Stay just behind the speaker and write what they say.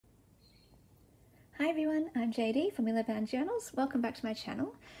Hi everyone, I'm JD from Willow Bound Journals. Welcome back to my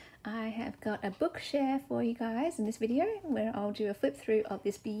channel. I have got a book share for you guys in this video where I'll do a flip through of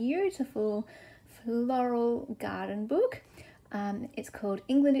this beautiful floral garden book. It's called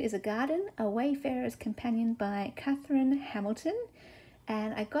England is a Garden, A Wayfarer's Companion by Catherine Hamilton.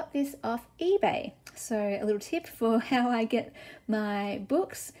 And I got this off eBay. So a little tip for how I get my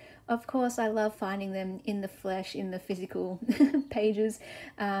books. Of course, I love finding them in the flesh, in the physical pages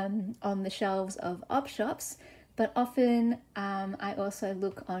on the shelves of op shops. But often I also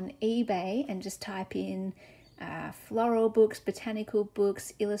look on eBay and just type in floral books, botanical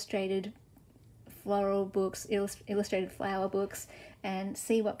books, illustrated floral books, illustrated flower books, and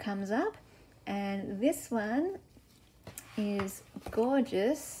see what comes up. And this one is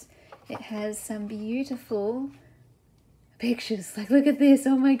gorgeous. It has some beautiful pictures. Like, look at this.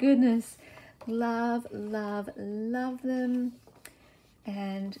 Oh my goodness. Love, love, love them.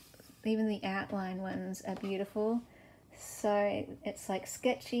 And even the outline ones are beautiful. So it's like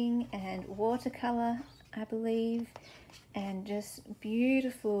sketching and watercolor, I believe, and just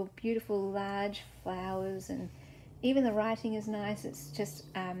beautiful, beautiful large flowers. And even the writing is nice. It's just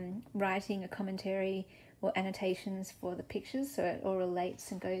writing a commentary or annotations for the pictures, so it all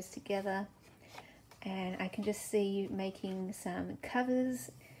relates and goes together. And I can just see you making some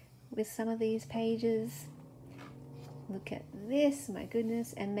covers with some of these pages. Look at this, my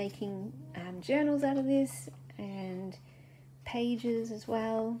goodness, and making journals out of this and pages as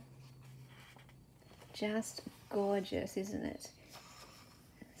well. Just gorgeous, isn't it?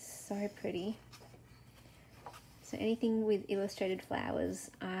 So pretty. So anything with illustrated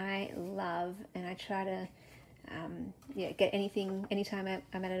flowers I love, and I try to get anything, anytime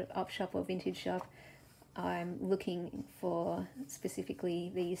I'm at an op shop or vintage shop, I'm looking for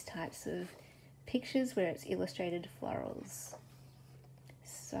specifically these types of pictures where it's illustrated florals.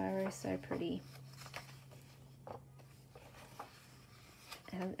 So pretty.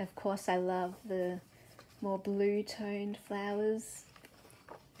 And of course I love the more blue toned flowers,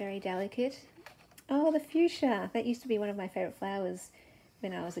 very delicate. Oh, the fuchsia, that used to be one of my favorite flowers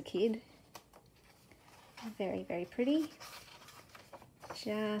when I was a kid. Very, very pretty.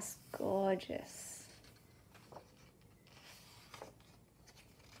 Just gorgeous.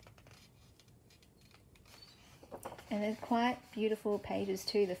 And they're quite beautiful pages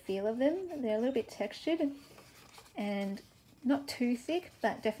too, the feel of them. They're a little bit textured and not too thick,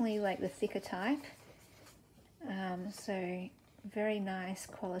 but definitely like the thicker type. So very nice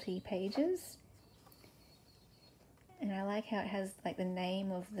quality pages. And I like how it has like the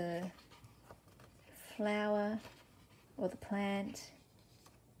name of the flower or the plant.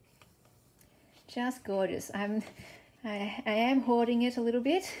 Just gorgeous. I am hoarding it a little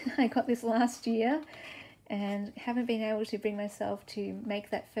bit. I got this last year and haven't been able to bring myself to make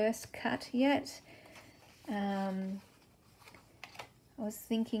that first cut yet. I was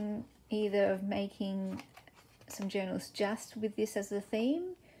thinking either of making some journals just with this as the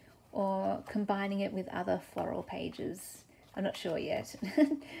theme or combining it with other floral pages. I'm not sure yet.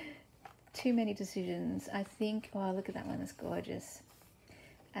 Too many decisions. I think, oh, look at that one, that's gorgeous.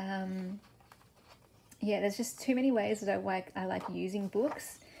 Yeah, there's just too many ways that I like using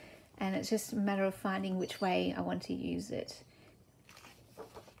books, and it's just a matter of finding which way I want to use it.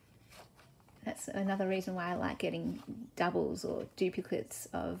 That's another reason why I like getting doubles or duplicates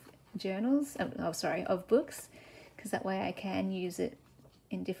of journals, of books, because that way I can use it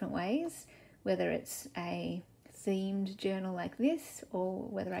in different ways, whether it's a themed journal like this or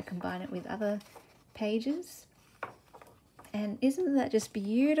whether I combine it with other pages. And isn't that just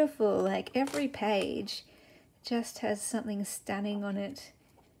beautiful? Like, every page just has something stunning on it,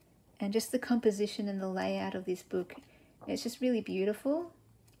 and just the composition and the layout of this book, it's just really beautiful,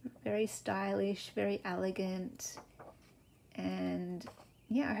 very stylish, very elegant. And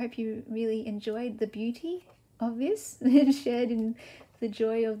yeah, I hope you really enjoyed the beauty of this and shared in the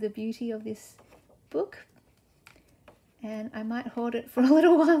joy of the beauty of this book. And I might hoard it for a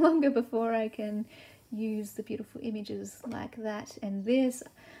little while longer before I can use the beautiful images like that. And this,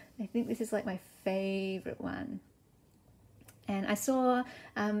 I think this is like my favorite one. And I saw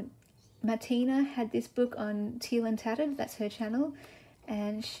Martina had this book on Teal and Tattered, that's her channel,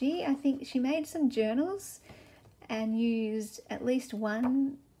 and I think she made some journals and used at least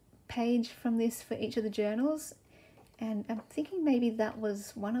one page from this for each of the journals, and I'm thinking maybe that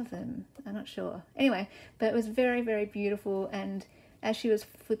was one of them. I'm not sure. Anyway, but it was very, very beautiful, and as she was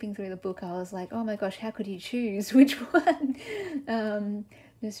flipping through the book, I was like, oh my gosh, how could you choose which one?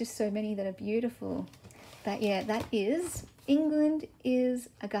 There's just so many that are beautiful. But yeah, that is England is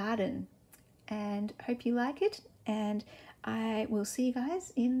a Garden, and hope you like it, and I will see you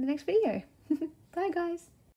guys in the next video. Bye guys. guys.